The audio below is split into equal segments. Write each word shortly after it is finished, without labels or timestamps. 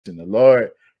And the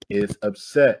Lord is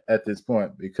upset at this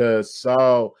point because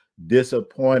Saul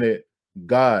disappointed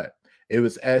God. It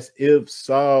was as if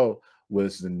Saul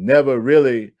was never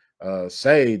really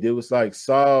saved. It was like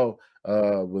Saul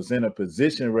was in a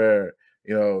position where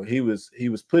he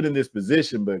was put in this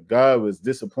position, but God was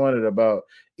disappointed about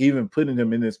even putting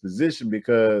him in this position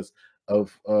because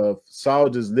of Saul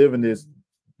just living this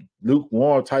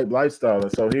lukewarm type lifestyle.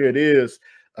 And so here it is.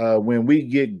 When we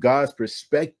get God's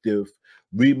perspective,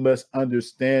 we must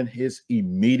understand his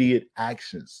immediate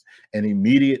actions. And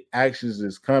immediate actions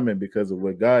is coming because of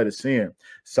what God is saying.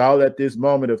 Saul at this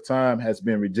moment of time has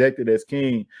been rejected as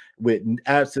king with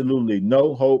absolutely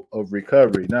no hope of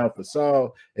recovery. Now for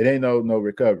Saul, it ain't no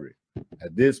recovery.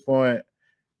 At this point,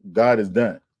 God is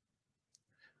done.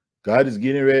 God is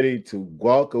getting ready to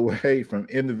walk away from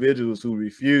individuals who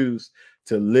refuse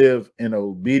to live an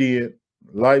obedient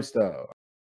lifestyle.